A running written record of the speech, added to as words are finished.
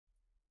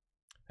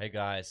Hey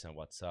guys, and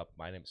what's up?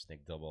 My name is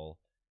Nick Double.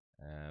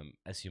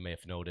 As you may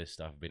have noticed,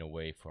 I've been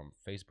away from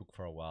Facebook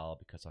for a while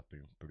because I've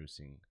been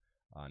producing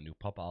new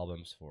pop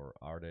albums for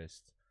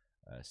artists,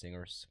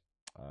 singers.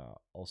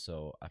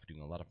 Also, I've been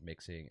doing a lot of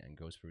mixing and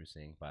ghost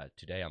producing, but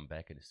today I'm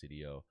back in the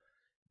studio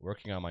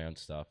working on my own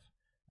stuff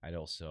and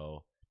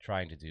also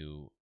trying to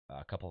do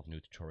a couple of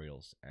new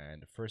tutorials.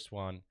 And the first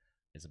one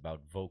is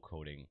about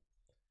vocoding.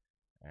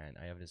 And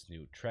I have this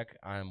new track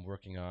I'm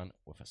working on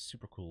with a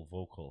super cool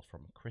vocal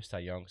from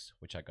Krista Youngs,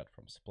 which I got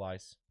from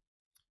Splice.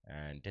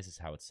 And this is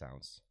how it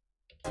sounds.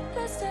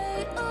 Let's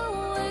stay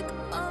awake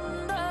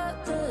under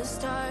the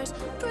stars,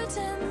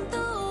 pretend the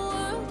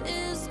world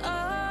is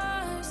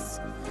ours.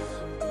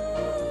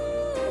 Ooh,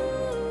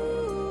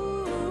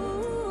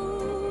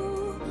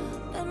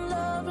 and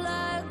love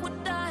like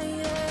we're dying.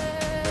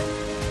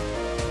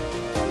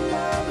 And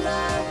love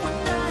like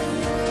we're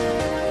dying.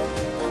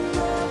 And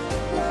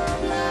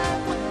love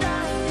like we're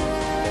dying.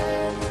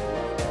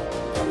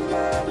 And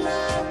love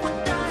like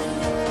we're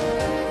dying.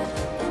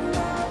 And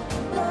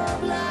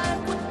love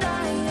like we're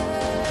dying.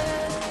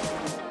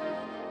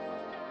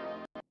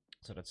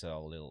 So that's a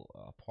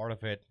little part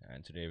of it.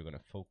 And today we're going to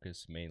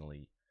focus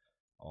mainly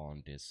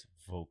on this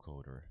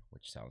vocoder,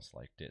 which sounds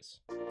like this.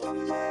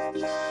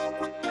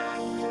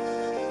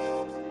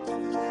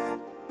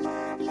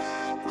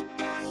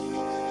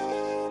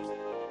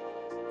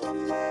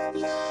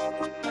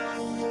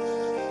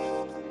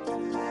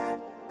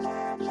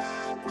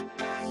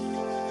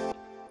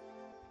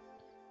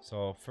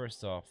 So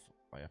first off,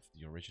 I have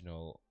the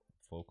original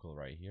vocal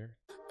right here.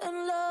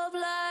 And love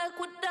like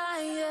we're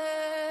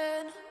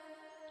dying.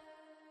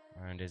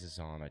 And this is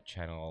on a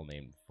channel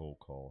named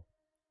Vocal.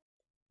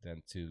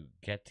 Then to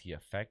get the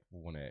effect, we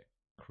want to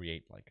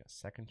create like a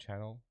second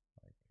channel,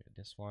 like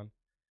this one.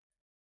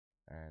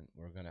 And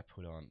we're going to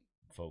put on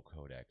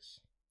Vocodex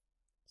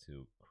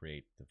to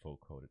create the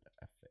vocoded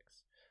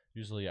effects.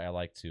 Usually I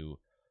like to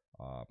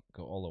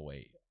go all the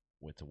way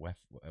with the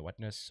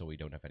wetness so we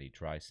don't have any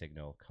dry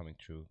signal coming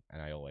through,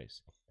 and I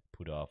always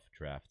put off,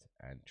 draft,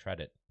 and thread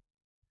it.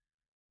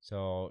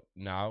 So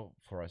now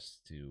for us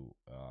to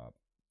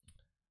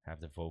have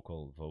the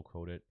vocal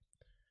vocoded,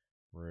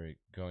 we're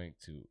going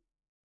to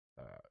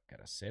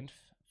get a synth.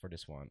 For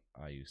this one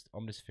I used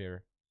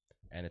Omnisphere,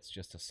 and it's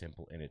just a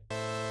simple init.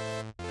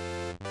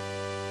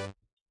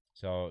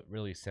 So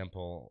really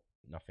simple,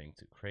 nothing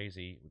too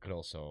crazy. We could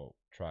also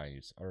try and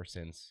use other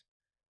synths,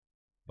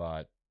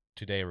 but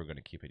today we're going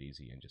to keep it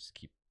easy and just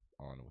keep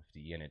on with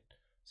the init.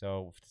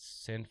 So with the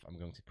synth, I'm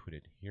going to put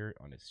it here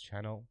on this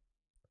channel,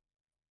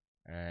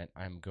 and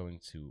I'm going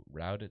to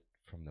route it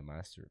from the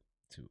master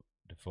to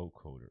the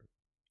vocoder.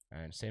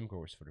 And same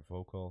goes for the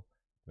vocal.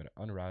 I'm going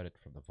to unroute it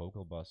from the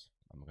vocal bus.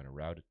 I'm going to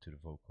route it to the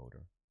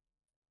vocoder.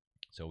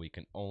 So we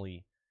can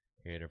only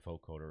hear the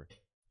vocoder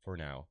for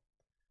now.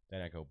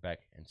 Then I go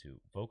back into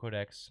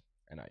Vocodex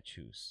and I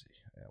choose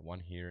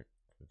one here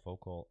for the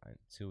vocal and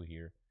two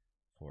here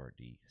for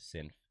the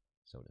synth.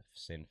 So the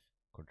synth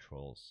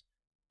controls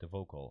the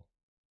vocal.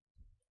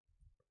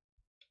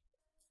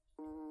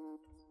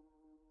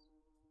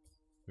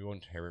 We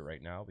won't hear it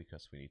right now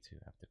because we need to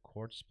have the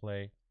chords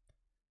play.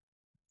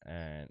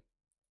 And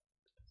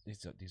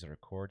these are the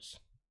chords.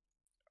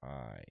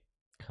 I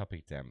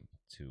copied them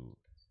to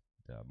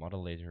the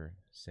modulator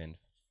synth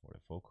for the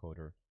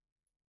vocoder.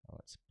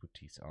 Let's put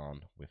these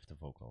on with the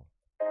vocal.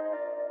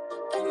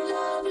 And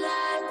love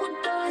like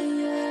we're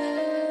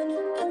dying.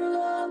 And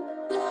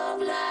love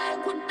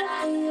like we're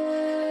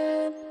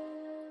dying.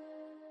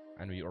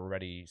 And we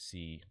already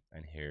see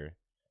and hear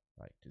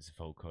like this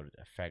vocoded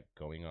effect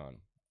going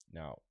on.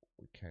 Now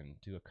we can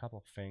do a couple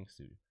of things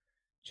to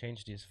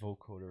change this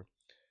vocoder.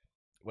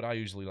 What I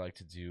usually like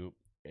to do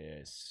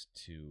is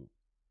to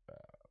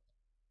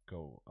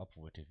go up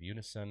with the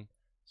unison,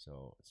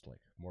 so it's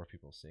like more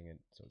people sing it,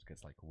 so it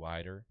gets like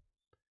wider,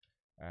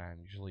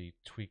 and usually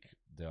tweak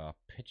the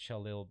pitch a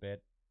little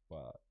bit.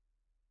 But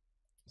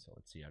so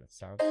let's see how that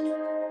sounds.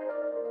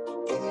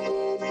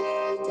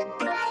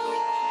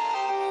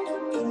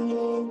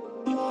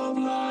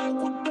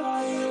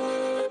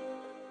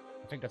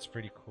 I think that's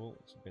pretty cool.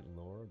 It's a bit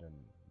lower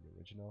than the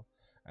original.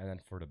 And then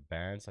for the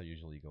bands, I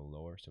usually go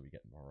lower, so we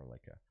get more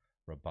like a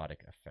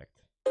robotic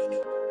effect.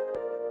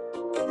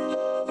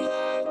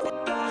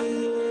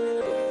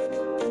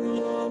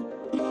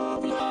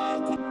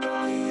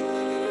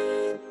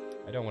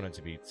 I don't want it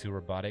to be too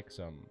robotic,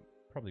 so I'm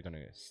probably going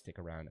to stick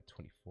around at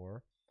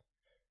 24.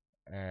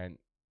 And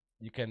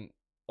you can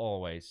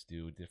always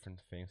do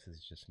different things. This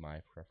is just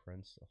my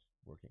preference of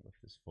working with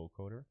this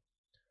vocoder.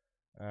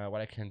 What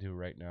I can do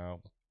right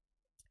now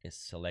is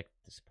select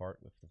this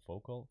part with the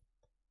vocal,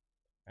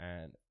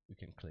 and we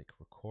can click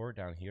record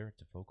down here at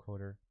the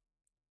vocoder,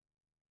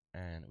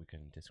 and we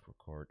can disk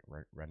record,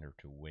 render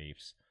to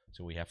waves.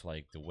 So we have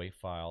like the wave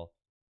file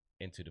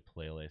into the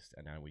playlist,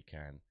 and then we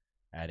can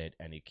edit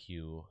and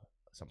EQ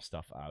some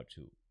stuff out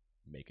to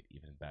make it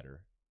even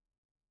better,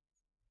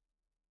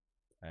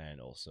 and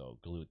also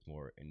glue it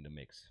more in the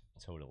mix.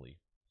 Totally.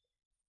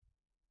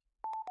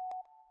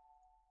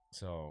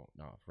 So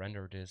now I've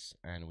rendered this,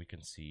 and we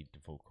can see the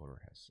vocoder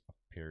has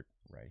appeared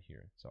right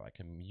here. So I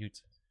can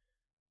mute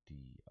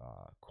the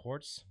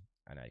chords,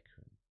 and I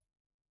can,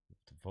 with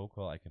the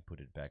vocal, I can put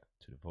it back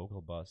to the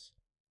vocal bus.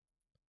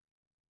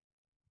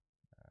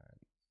 And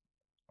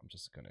I'm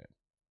just gonna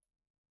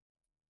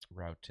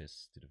route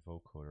this to the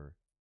vocoder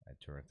and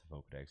turn off the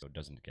vocodec so it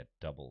doesn't get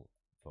double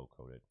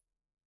vocoded.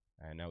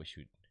 And now we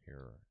should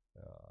hear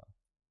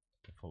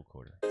the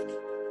vocoder.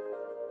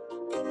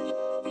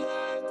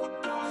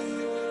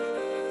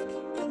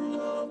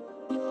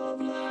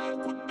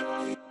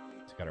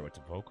 Together with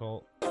the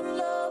vocal.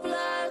 Love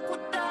like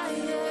we're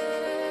dying.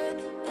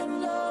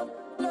 And love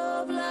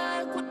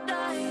like we're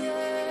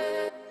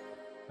dying.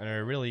 And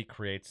it really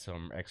creates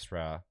some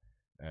extra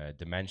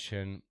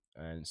dimension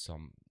and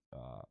some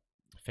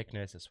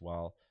thickness as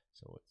well.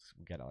 So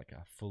we get like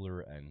a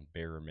fuller and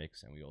bigger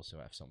mix, and we also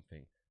have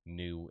something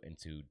new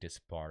into this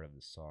part of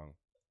the song,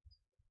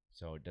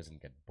 so it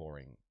doesn't get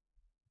boring.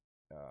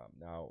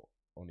 Now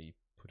only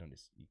put on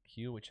this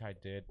EQ, which I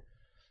did.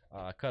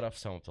 Cut off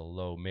some of the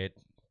low mid,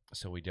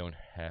 so we don't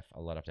have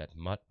a lot of that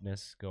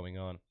mudness going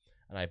on,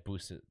 and I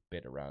boosted a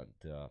bit around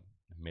the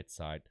mid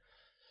side,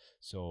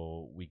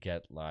 so we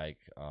get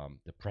like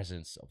the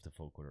presence of the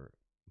vocoder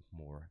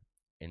more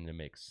in the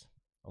mix.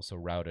 Also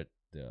routed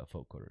the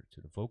vocoder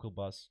to the vocal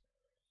bus,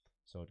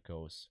 so it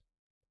goes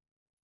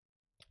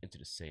into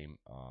the same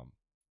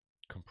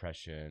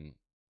compression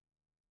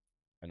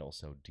and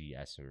also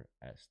de-esser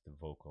as the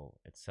vocal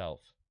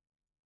itself.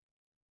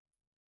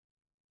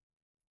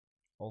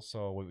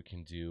 Also, what we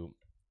can do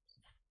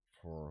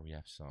we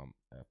have some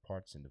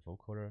parts in the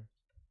vocoder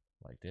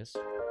like this,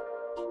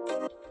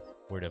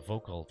 where the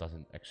vocal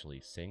doesn't actually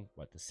sing,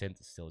 but the synth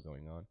is still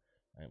going on,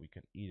 and we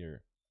can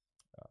either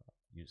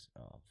use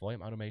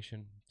volume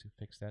automation to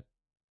fix that.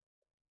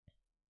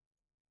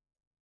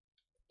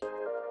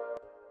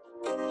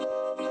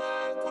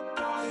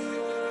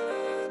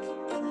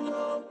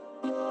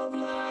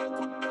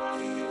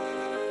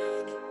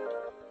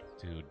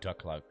 To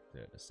duck out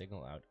the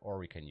signal out, or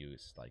we can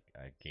use like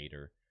a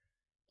gator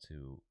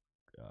to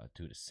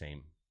do the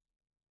same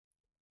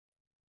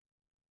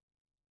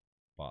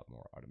but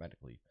more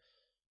automatically.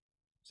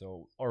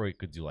 So, or we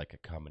could do like a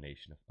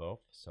combination of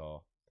both.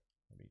 So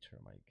let me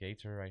turn my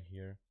gator right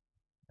here,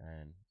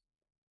 and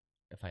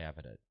if I have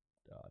it at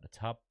the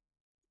top,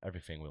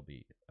 everything will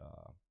be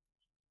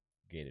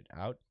gated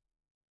out.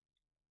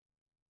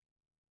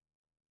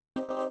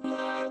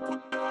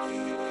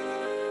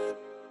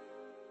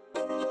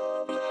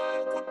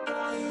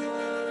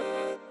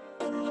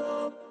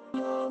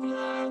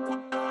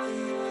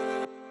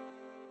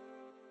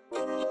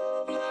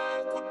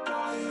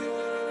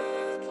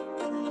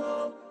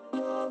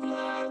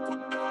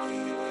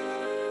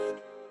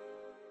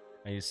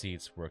 And you see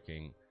it's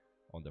working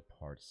on the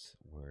parts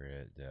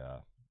where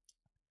the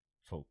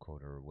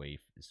vocoder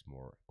wave is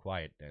more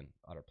quiet than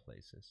other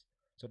places.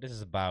 So this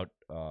is about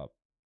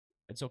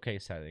it's okay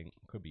setting,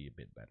 could be a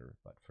bit better,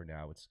 but for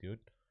now it's good.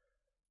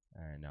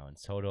 And now in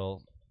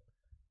total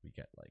we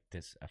get like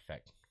this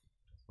effect,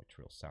 which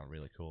will sound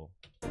really cool.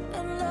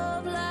 And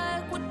love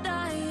like we're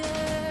dying.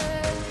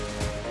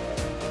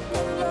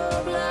 And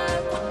love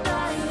like we're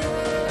dying.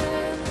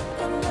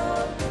 And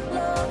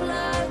love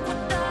like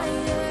we're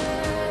dying.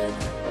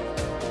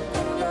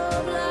 And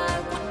love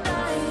like we're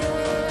dying.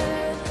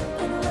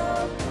 And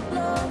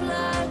love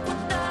like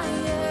we're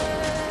dying.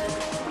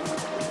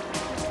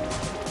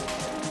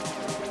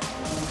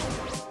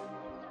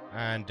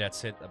 And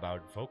that's it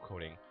about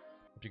vocoding.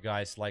 Hope you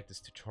guys like this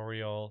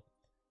tutorial.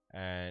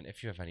 And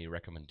if you have any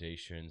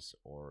recommendations,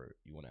 or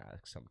you want to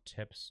ask some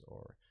tips,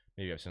 or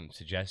maybe you have some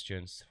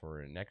suggestions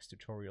for next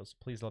tutorials,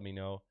 please let me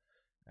know,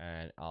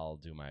 and I'll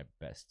do my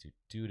best to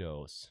do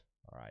those.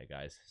 Alright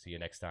guys, see you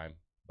next time.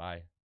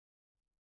 Bye.